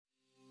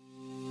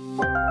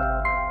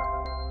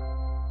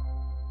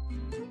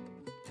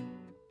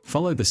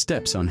Follow the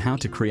steps on how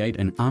to create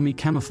an army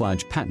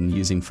camouflage pattern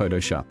using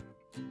Photoshop.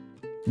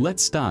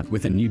 Let's start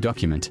with a new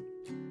document.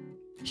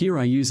 Here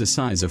I use a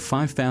size of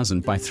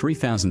 5000 by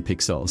 3000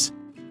 pixels.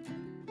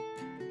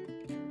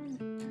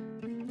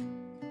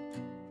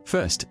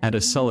 First, add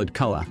a solid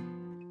color.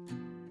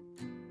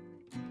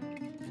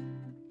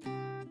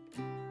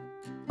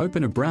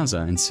 Open a browser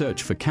and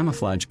search for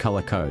camouflage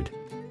color code.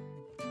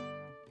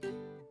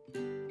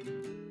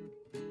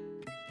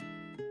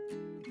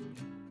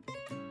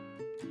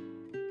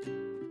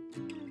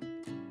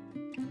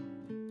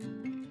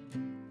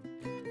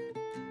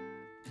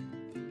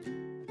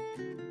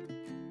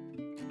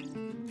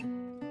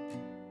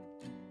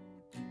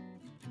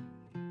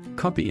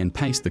 Copy and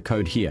paste the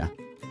code here.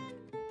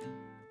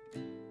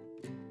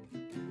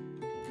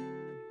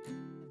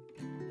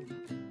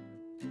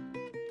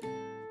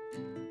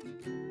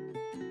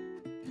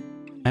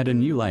 Add a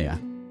new layer.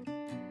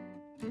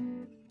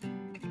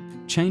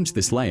 Change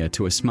this layer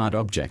to a smart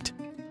object.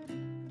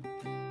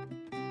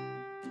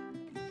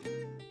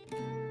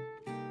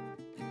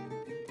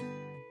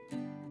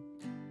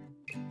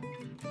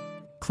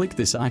 Click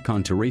this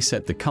icon to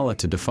reset the color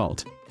to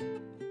default.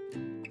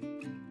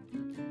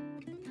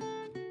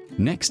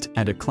 Next,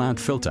 add a cloud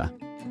filter.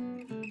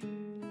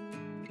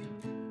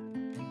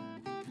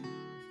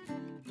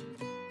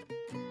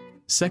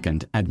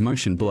 Second, add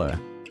motion blur.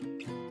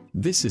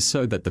 This is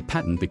so that the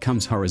pattern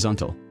becomes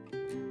horizontal.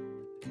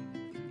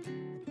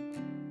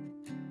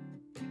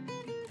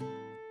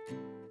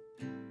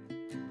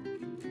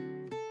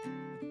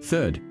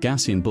 Third,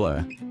 Gaussian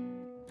blur.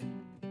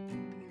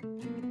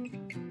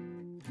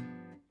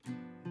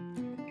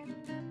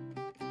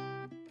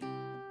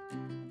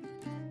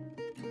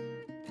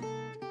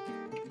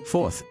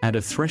 Fourth, add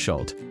a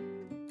threshold.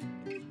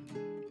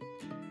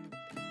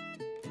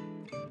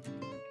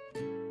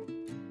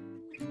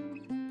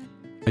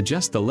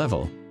 Adjust the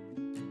level.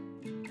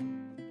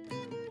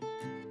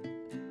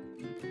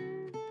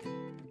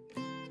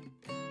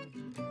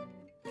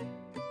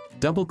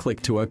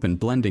 Double-click to open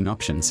blending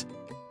options.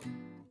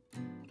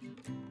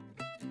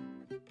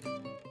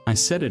 I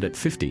set it at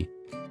 50.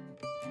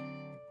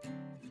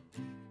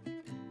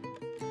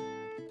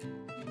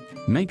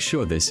 Make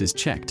sure this is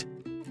checked.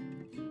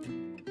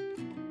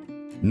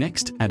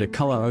 Next, add a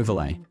color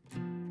overlay.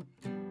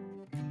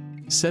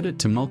 Set it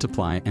to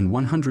multiply and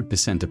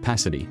 100%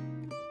 opacity.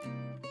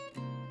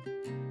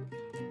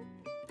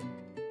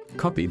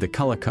 Copy the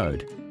color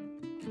code.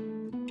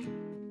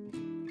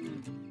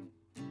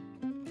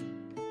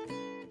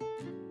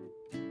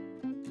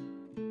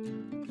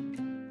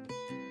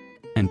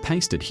 And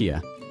paste it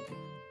here.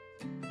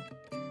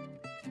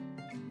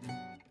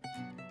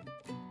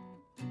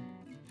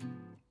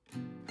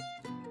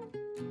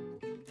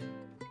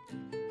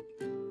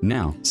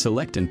 Now,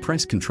 select and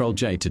press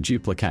Ctrl-J to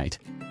duplicate.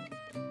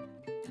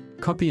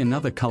 Copy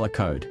another color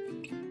code.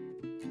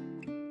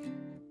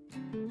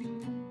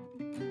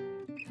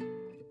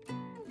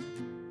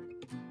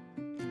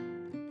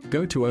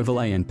 Go to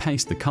Overlay and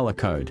paste the color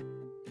code.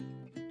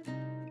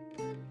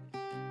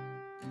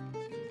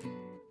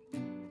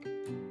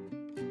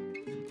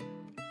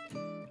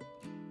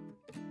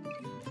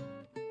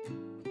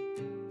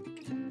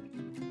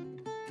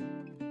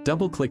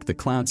 Double-click the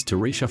clouds to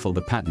reshuffle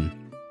the pattern.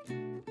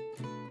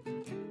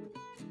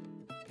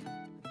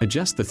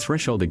 Adjust the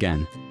threshold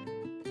again.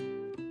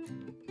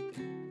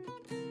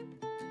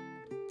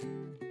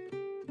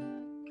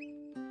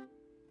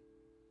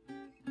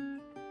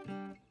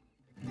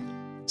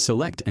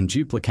 Select and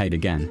duplicate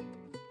again.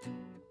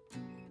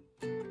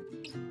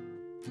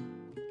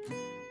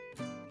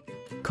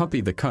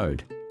 Copy the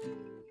code.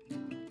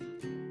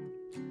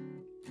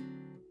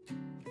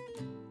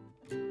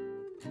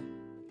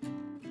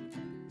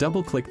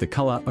 Double-click the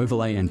color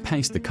overlay and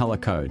paste the color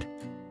code.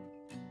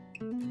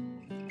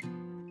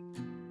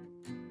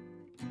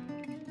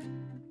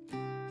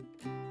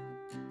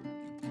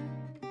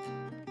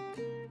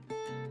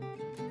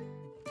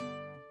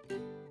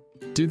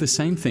 Do the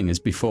same thing as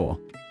before.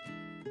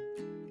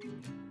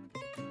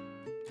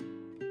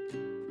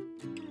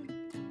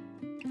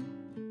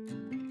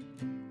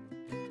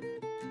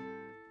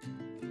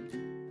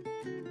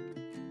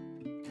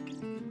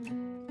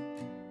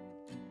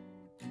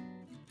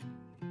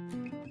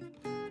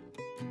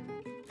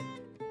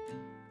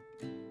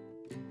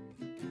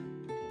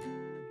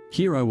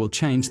 Here I will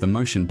change the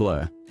motion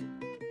blur.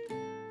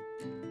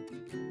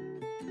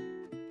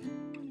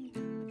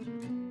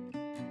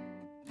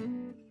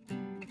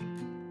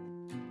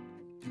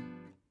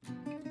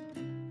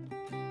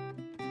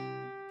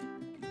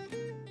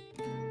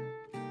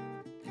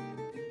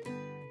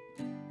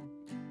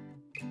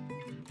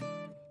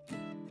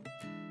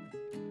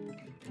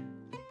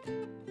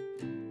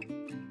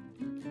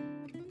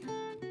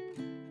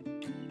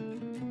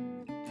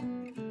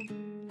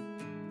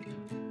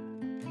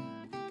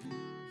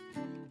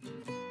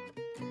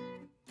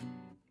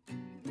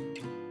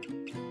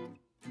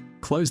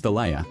 Close the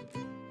layer.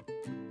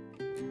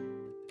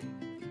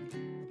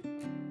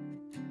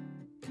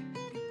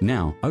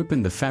 Now,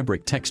 open the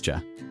fabric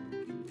texture.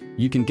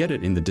 You can get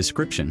it in the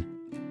description.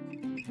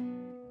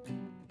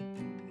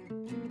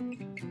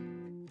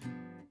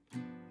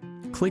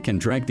 Click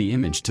and drag the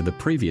image to the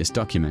previous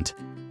document.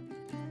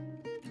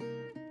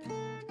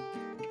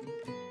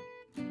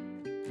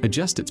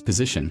 Adjust its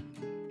position.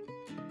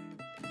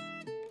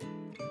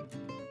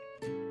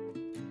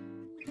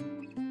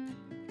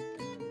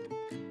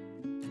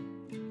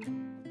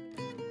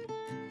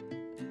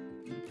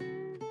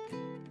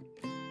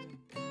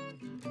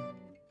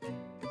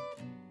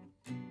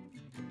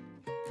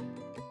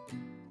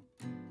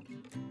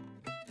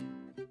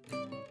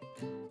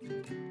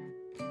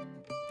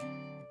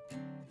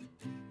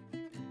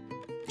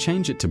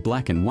 Change it to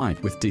black and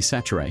white with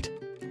desaturate.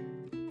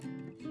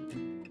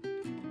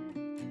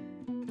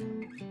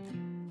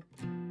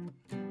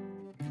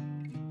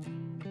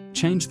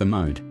 Change the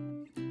mode.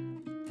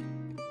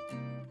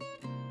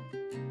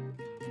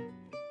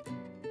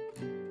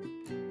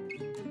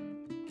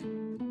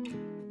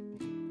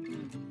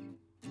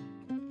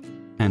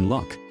 And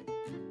lock.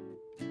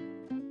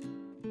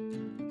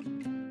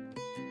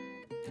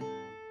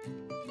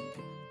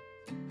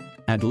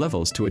 Add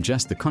levels to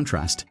adjust the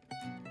contrast.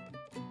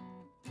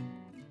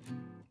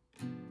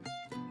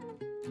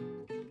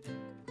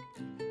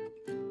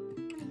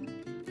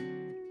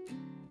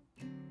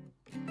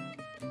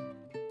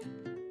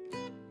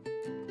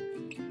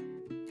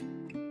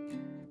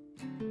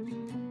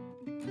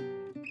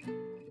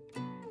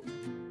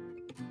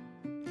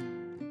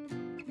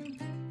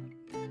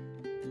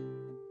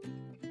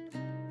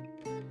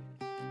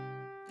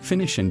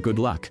 Finish and good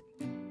luck.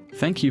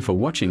 Thank you for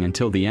watching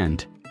until the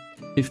end.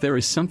 If there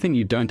is something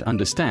you don't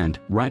understand,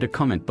 write a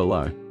comment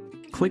below.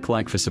 Click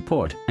like for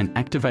support and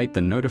activate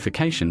the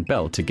notification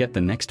bell to get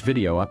the next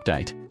video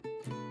update.